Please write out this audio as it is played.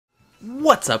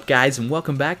What's up, guys, and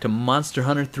welcome back to Monster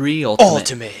Hunter 3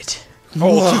 Ultimate.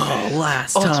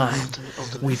 Last time,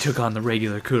 we took on the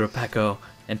regular Kurapeko,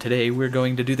 and today we're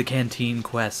going to do the Canteen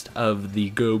quest of the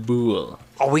Gobul.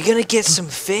 Are we gonna get some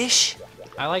fish?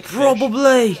 I like fish.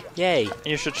 Probably! Yay.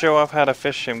 You should show off how to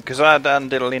fish him, because I don't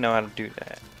really know how to do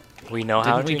that. We know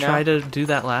how Didn't to we try to do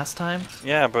that last time?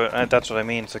 Yeah, but that's what I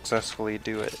mean, successfully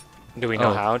do it. Do we know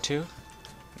Oh. how to?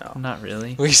 No. Not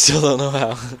really. We still don't know how.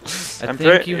 I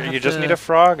think you just need a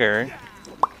frogger.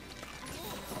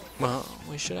 Well,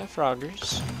 we should have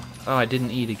froggers. Oh, I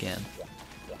didn't eat again.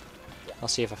 I'll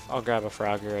see if I'll grab a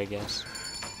frogger, I guess.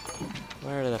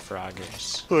 Where are the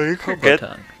froggers? Well,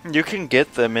 Tongue. you can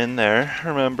get them in there,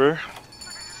 remember?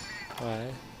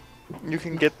 What? You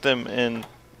can get them in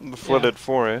the flooded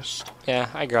forest. Yeah,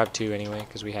 I grabbed two anyway,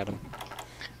 because we had them.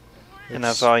 And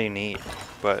that's all you need.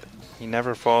 But he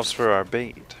never falls for our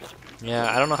bait.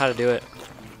 Yeah, I don't know how to do it.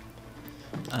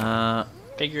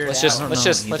 Figure it Let's out. just I don't let's know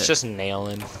just either. let's just nail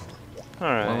him.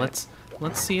 Alright. Well,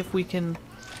 let's see if we can...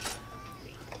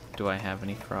 Do I have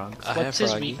any frogs? I What's have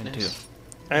his froggy. I do. weakness?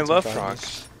 I Some love froggers.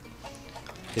 frogs.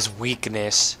 His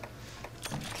weakness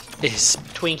is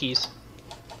Twinkies.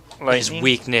 his Lightning?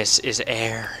 weakness is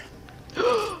air.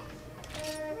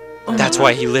 That's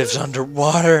why he lives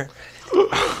underwater.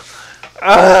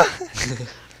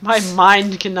 My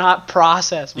mind cannot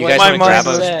process You what guys My wanna you grab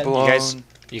just a- said. blown.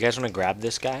 You guys want to grab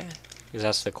this guy? Because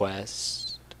that's the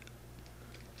quest.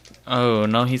 Oh,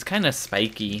 no, he's kind of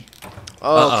spiky.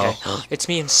 Oh, okay. It's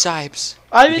me and Sipes.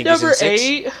 I'm You at think he's in number 6?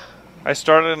 8. I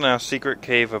started in a secret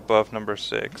cave above number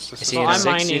 6. This Is is, he So in a I'm 6,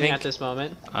 you mining think? at this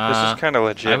moment. this is kind of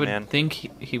legit, I would man. think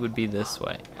he would be this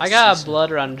way. I got a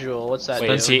blood run jewel. What's that Wait,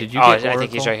 do? is he? Did you Oh, get I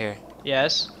think he's Oracle? right here.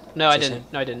 Yes. No, I Is this didn't. him?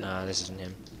 No, I didn't. No, this isn't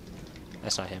him.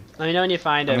 That's not him. Let me know when you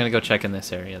find I'm him. gonna go check in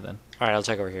this area then. Alright, I'll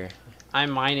check over here. I'm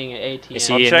mining at ATM. Is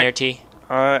I'll he in check. there, T?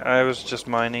 I was just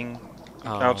mining.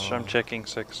 Oh. Ouch, I'm checking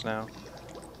 6 now.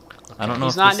 I don't know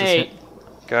He's if not this an is 8. him.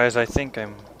 Guys, I think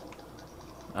I'm...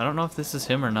 I don't know if this is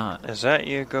him or not. Is that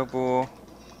you, Gobul?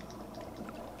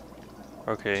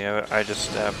 Okay, I just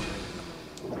stabbed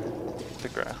the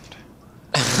ground.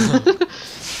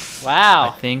 Wow.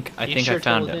 I think You I sure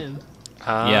found told him.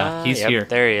 Yeah, he's yep, here.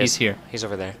 There he is. He's here. He's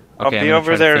over there. I'll Okay, I'm be gonna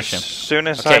over try to there as fish him. soon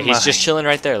as Okay, I he's just mine. chilling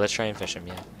right there. Let's try and fish him,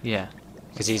 yeah. Yeah.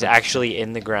 Because he's actually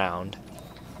in the ground.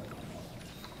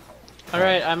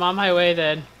 Alright, I'm on my way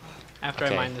then. After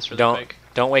Okay, I mine this really don't quick.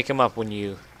 don't wake him up when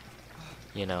you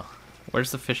know.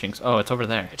 Where's the fishing? Oh, it's over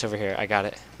there. It's over here. I got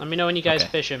it. Let me know when you guys Okay.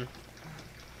 fish him.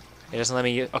 It doesn't let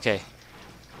me okay.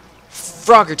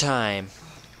 Frogger time.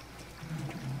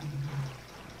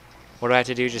 What do I have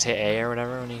to do? Just hit A or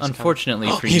whatever when he's Unfortunately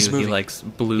coming? for He's you, moving. he likes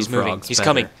blue He's moving. frogs He's better.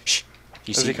 coming. Shh.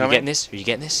 You Is see? he You coming? getting this? Are you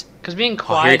getting this? Because being Oh,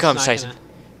 quiet. here he comes, Tyson.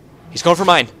 He's going for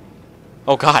mine.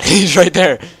 Oh God, he's right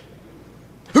there.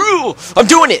 Ooh, I'm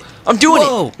doing it. I'm doing it.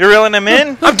 Whoa! You're reeling him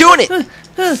in? I'm doing it.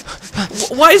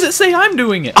 Why does it say I'm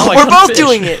doing it? Oh, I we're got a both fish.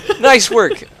 doing it. Nice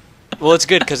work. Well, it's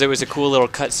good because it was a cool little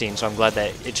cutscene, so I'm glad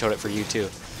that it showed it for you too.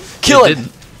 Kill It it.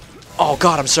 didn't. Oh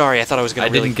God, I'm sorry. I thought I was gonna. I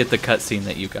didn't get the cutscene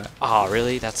that you got. Oh,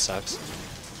 really? That sucks.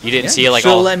 You didn't Yeah, see it like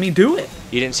should've all. let me do it.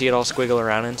 You didn't see it all squiggle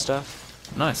around and stuff.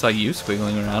 No, I saw you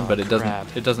squiggling around, but it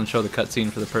crap. doesn't show the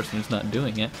cutscene for the person who's not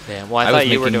doing it. Damn. Well, I was thought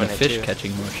you were making doing the it fish too.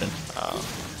 catching motion. Oh,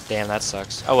 damn, that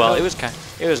sucks. Oh well, it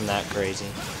wasn't that crazy.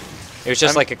 It was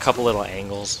just like a couple little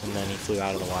angles, and then he flew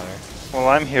out of the water. Well,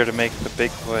 I'm here to make the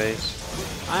big plays.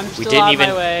 I'm still didn't on even-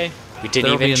 my way. We didn't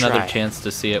There'll even be another try. chance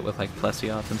to see it with like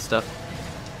Plesioth and stuff.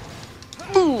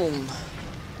 Boom.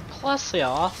 Plus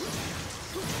y'all.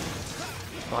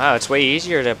 Wow, it's way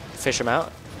easier to fish him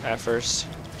out at first.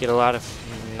 Get a lot of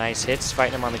nice hits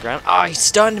fighting him on the ground. Oh, he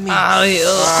stunned me.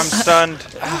 Oh, I'm stunned.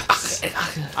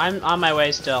 I'm on my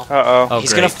way still. Uh-oh. Oh,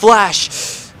 He's great. gonna flash.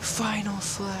 Final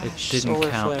flash. It didn't Solar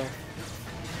count. flare.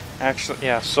 Actually,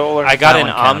 yeah, solar. I got That an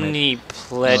one counted.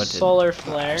 omnipledge, No, it didn't. Solar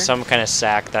flare. some kind of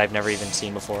sack that I've never even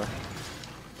seen before.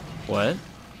 What?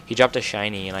 He dropped a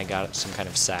shiny, and I got some kind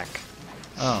of sack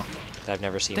Oh, that I've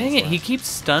never seen dang before. it! He keeps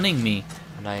stunning me.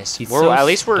 Nice. He's We're, so at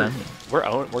least we're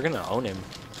stunning. we're gonna own him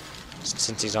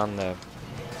since he's on the.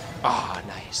 Oh,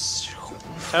 nice.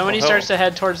 And when he Oh. starts to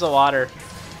head towards the water.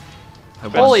 I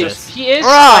want Holy, this. he is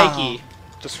Ah! spiky.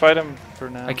 Just fight him for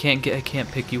now. I can't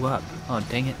pick you up. Oh,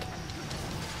 dang it!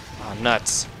 Oh,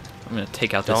 nuts. I'm gonna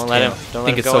take out this Don't let tail. him- don't I let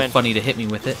think him it's go so in. funny to hit me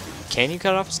with it. Can you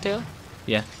cut off his tail?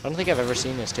 Yeah. I don't think I've ever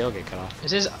seen his tail get cut off.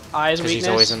 Is his eyes 'Cause weakness? he's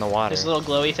always in the water. His little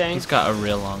glowy thing. He's got a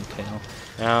real long tail.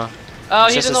 No. Oh,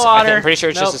 It's he's just in the his- water. I'm pretty sure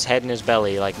it's Nope. just his head and his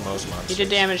belly, like most monsters. He did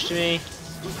damage to me.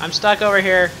 I'm stuck over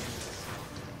here.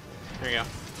 There you go.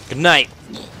 Good night.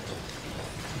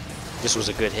 This was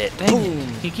a good hit. Dang it!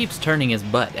 He keeps turning his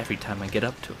butt every time I get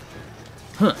up to him.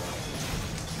 Huh.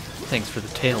 Thanks for the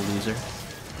tail, loser.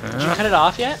 Did you cut it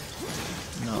off yet?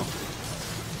 No.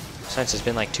 Since it's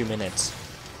been like 2 minutes.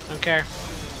 Don't care.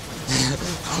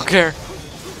 Don't care.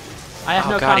 I have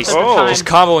no God, he's, concept of time. he's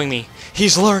comboing me.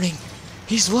 He's learning.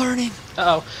 He's learning.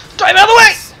 Uh-oh. Dive out of the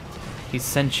way! He's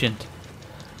sentient.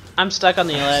 I'm stuck on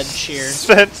the ledge here.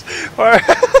 Since why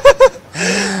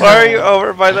are you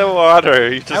over by the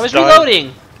water? You just I was dived-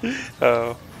 reloading.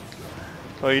 Oh.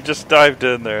 Well, you just dived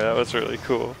in there. That was really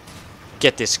cool.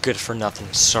 Get this good for nothing.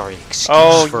 Sorry, excuse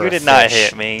Oh, for you a did not fish.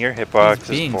 hit me. Your hitbox He's is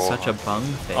being full. such a bung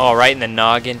face. Oh, right in the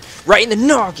noggin. Right in the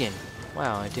noggin.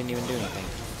 Wow, I didn't even do anything.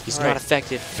 He's Right. not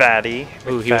affected. Fatty.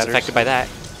 Ooh, he was McFatters. affected by that.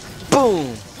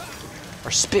 Boom! Our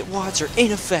spit wads are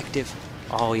ineffective.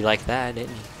 Oh, he liked that,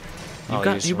 didn't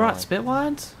he? You brought spit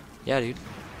wads? Yeah, dude.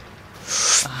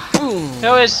 Boom!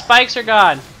 No, his spikes are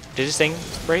gone. Did his thing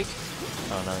break?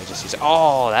 Oh no, he just used.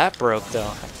 Oh, that broke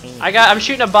though. I'm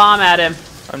shooting a bomb at him.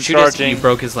 I'm Shoot his- You charging.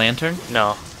 broke his lantern?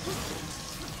 No.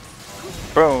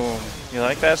 Boom. You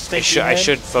like that I stinky I head?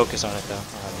 should focus on it though.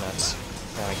 Oh, nuts.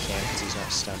 No, I can't because he's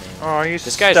not stunning. Oh, are you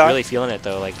This stuck? guy's really feeling it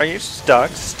though. Like, Are you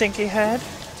stuck, stinky head?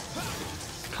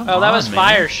 Come Oh, that on, was man.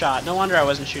 fire shot. No wonder I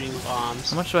wasn't shooting bombs.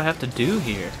 How much do I have to do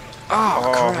here? oh,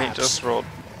 Oh, he craps. just rolled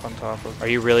on top of. Are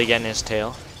you really getting his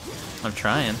tail? I'm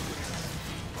trying.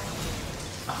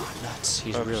 Oh, nuts.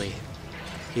 He's Oops. really.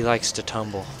 He likes to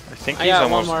tumble. I think I he's got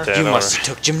one almost more. dead. You already. must have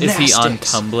took Is gymnastics. he on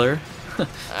Tumblr?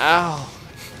 Ow.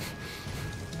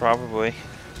 Probably.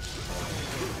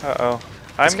 Uh-oh.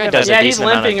 I'm This guy gonna... does a Yeah, he's decent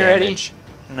amount of limping already. damage.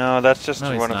 No, that's just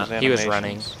No, he's one of not. his He was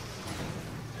animations.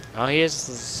 Oh, he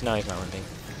is. No, he's not limping.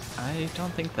 I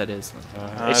don't think that is. I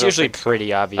It's don't usually think so.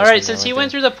 pretty obvious. All when right, they're since he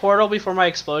went limping. through the portal before my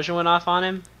explosion went off on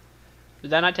him,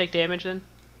 did that not take damage then?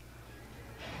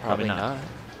 Probably Probably not.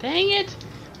 Dang it!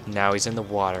 Now he's in the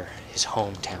water, his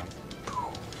hometown.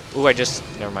 Ooh, I just.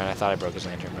 Never mind. I thought I broke his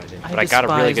lantern, but I didn't. But I got a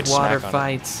really good water smack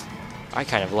on him. fights. I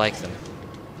kind of like them.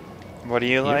 What do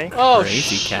you like? Oh,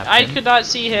 Crazy, I Captain. could not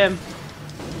see him.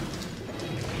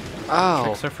 Oh,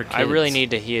 Tricks are for I really kids. need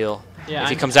to heal. Yeah, If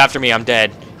he I'm- comes after me, I'm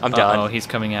dead. I'm Oh, done. he's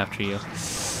coming after you.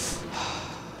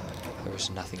 There's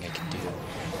nothing I can do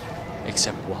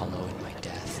except wallow in my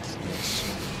death.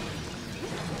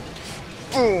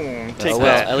 Boom! Take Oh, well,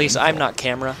 that. at least I'm not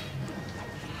camera.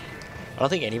 I don't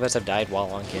think any of us have died while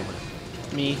on camera.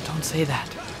 Me. Don't say that.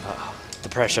 The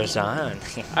pressure's on.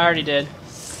 I already did.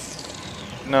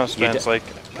 No, Spen's like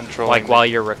controlling Like while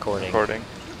you're recording. recording.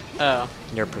 Oh.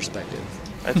 Your perspective.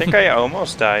 I think I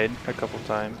almost died a couple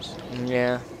times.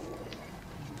 Yeah.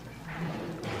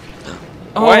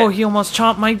 Oh, What? he almost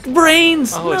chomped my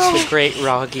brains! Oh, No. it's the great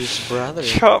Roggy's brother.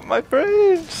 Chop my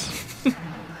brains!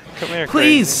 Come here, Please,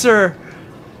 crazy. sir.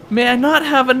 May I not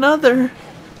have another?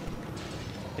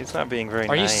 He's not being very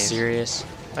Are you nice. serious?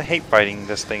 I hate fighting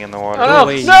this thing in the water. Oh, Go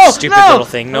away, no, you stupid no! little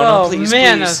thing. No, Oh, no, please,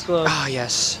 man, please. that's close. Ah,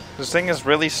 yes. This thing is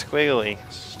really squiggly.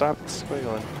 Stop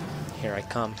squiggling. Here I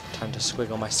come. Time to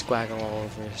squiggle my squaggle all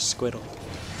over your squiddle.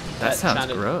 That sounds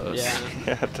sounded- gross. Yeah.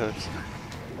 Yeah, it does.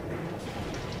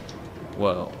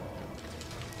 Whoa.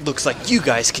 Looks like you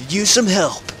guys could use some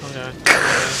help. Okay.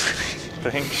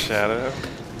 Thanks, Shadow.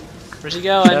 Where's he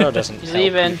going? Shadow doesn't He's help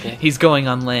leaving. people. He's going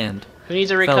on land. Who needs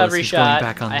a Fellas, recovery he's going shot?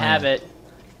 back on I have land. it.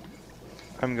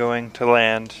 I'm going to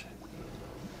land.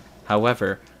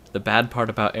 However, the bad part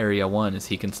about Area 1 is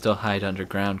he can still hide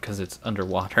underground because it's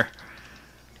underwater.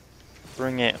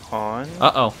 Bring it on?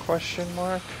 Uh-oh. Question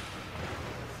mark?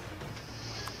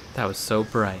 That was so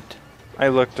bright. I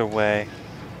looked away.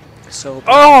 So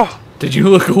Oh! Did you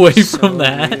look away so from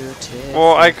that? beautiful.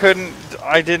 Well, I couldn't.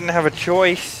 I didn't have a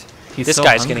choice. He's This so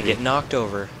guy's hungry. gonna get knocked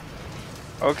over.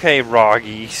 Okay,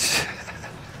 Roggies.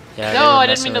 Yeah, No, they were I didn't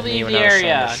messing mean to with me leave when the I was trying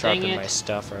area. to sharpen Dang it. my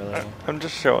stuff earlier. I'm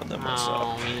just showing them what's Oh,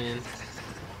 up. man.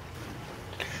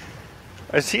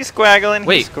 Is he squaggling?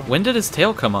 Wait, He's when did his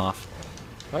tail come off?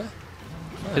 What?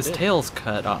 Oh, His I did. tail's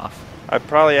cut off. I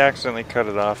probably accidentally cut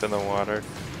it off in the water.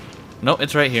 No,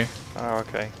 it's right here. Oh,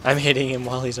 okay. I'm hitting him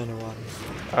while he's underwater.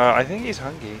 I think he's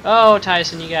hungry. Oh,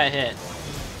 Tyson, you got hit.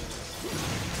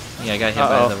 Yeah, I got hit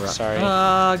Uh-oh, by the rock. sorry.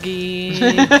 Froggy.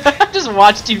 I just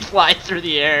watched you fly through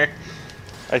the air.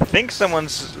 I think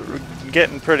someone's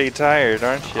getting pretty tired,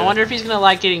 aren't you? I wonder if he's gonna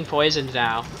like getting poisoned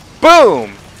now.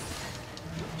 Boom!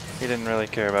 He didn't really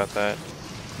care about that.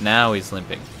 Now he's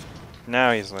limping.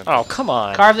 Now he's limping. Oh, come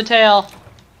on. Carve the tail.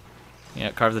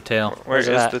 Yeah, carve the tail. Where Where's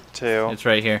is that? the tail? It's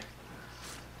right here.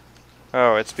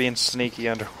 Oh, it's being sneaky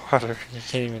underwater. You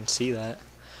can't even see that.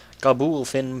 Gobul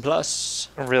fin plus.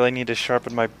 I really need to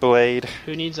sharpen my blade.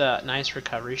 Who needs a nice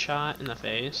recovery shot in the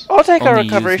face? I'll take a Only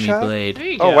recovery use me shot. blade. There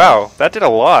you go. Oh wow, that did a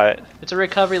lot. It's a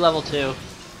recovery level 2.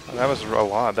 That was a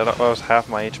lot. That was half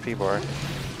my HP bar.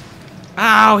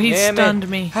 Ow, he Damn it. stunned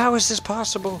me. How is this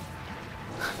possible?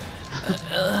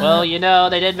 Well, you know,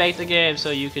 they did make the game,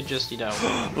 so you could just, you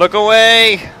know. Look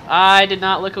away! I did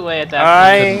not look away at that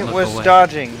I look was away.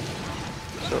 dodging.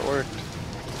 So it worked.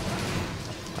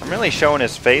 I'm really showing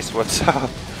his face what's up.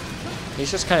 He's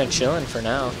just kind of chilling for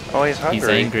now. Oh, he's hungry. He's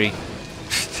angry.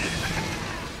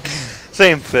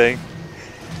 Same thing.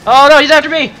 Oh no, he's after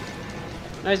me!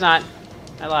 No, he's not.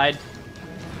 I lied.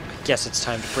 Guess it's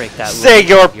time to break that. Say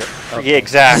rule. your... Yeah,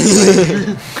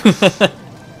 exactly.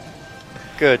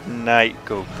 Good night,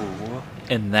 Gobul.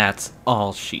 And that's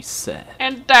all she said.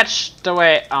 And that's the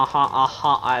way,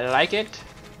 I like it.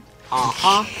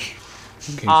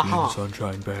 Casey and the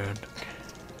Sunshine Band.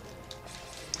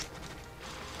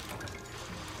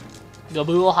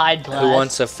 Gobul hide blood. Who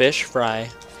wants a fish fry?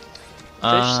 Fish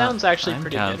sounds actually I'm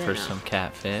pretty down good for right now. some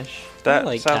catfish. That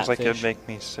like sounds like catfish. it'd make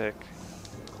me sick.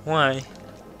 Why?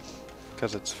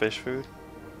 Because it's fish food?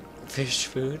 Fish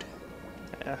food?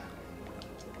 Yeah.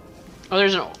 Oh,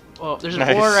 there's an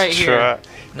Nice ore right here. try.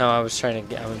 No, I was trying to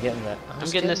get. I was getting that. I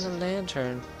was getting getting this- the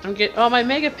lantern. Oh, my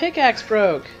mega pickaxe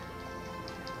broke.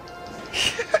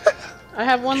 I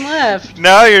have one left.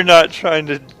 Now you're not trying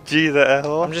to G the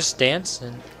L. I'm just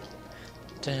dancing.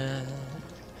 Da-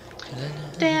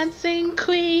 Dancing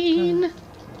queen.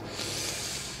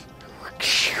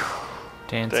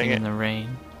 Dancing in the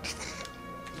rain.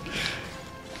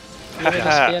 You ever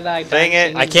just feel like Dang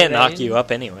it. dancing I in can't the knock rain? you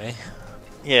up anyway.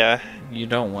 Yeah, You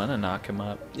don't want to knock him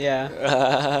up. Yeah,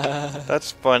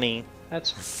 that's funny.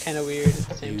 that's kind of weird at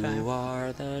the same time. You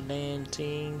are the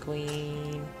dancing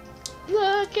queen.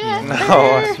 Look at No,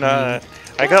 her. it's not.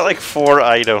 I got like 4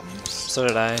 items. So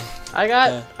did I. I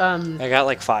got I got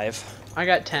like 5. I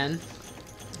got 10.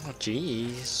 Oh,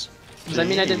 jeez. Does that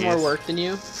mean I did more Jeez. work than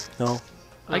you? No.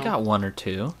 I got 1 or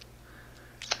 2.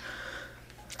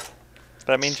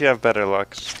 That means you have better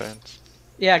luck, Spence.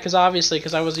 Yeah, because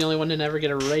I was the only one to never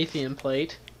get a Raytheon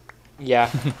plate.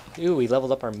 Yeah. Ooh, we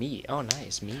leveled up our meat. Oh,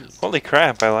 nice meat. Holy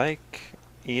crap, I like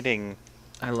eating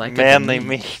I like manly it.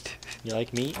 meat. You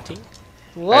like meat, T?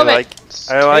 Love I like, it. It's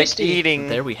I like tasty. eating.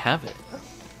 There we have it.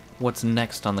 What's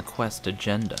next on the quest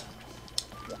agenda?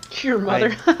 Your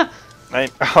mother.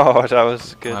 Oh, that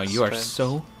was good. Wow, you are Spence.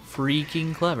 so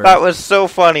freaking clever. That was so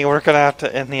funny. We're gonna have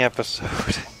to end the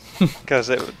episode because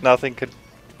nothing could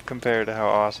compare to how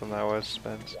awesome that was,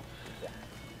 Spence.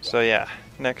 So yeah,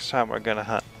 next time we're gonna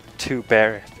hunt 2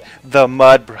 bears, the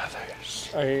Mud Brothers.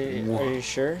 Are you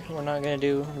sure we're not gonna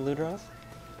do Ludroth?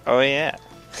 Oh yeah.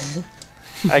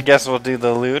 I guess we'll do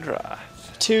the Ludra.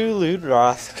 2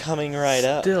 Ludroth coming right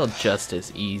up. Still just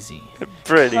as easy.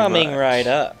 Pretty Coming much. right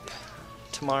up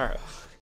tomorrow.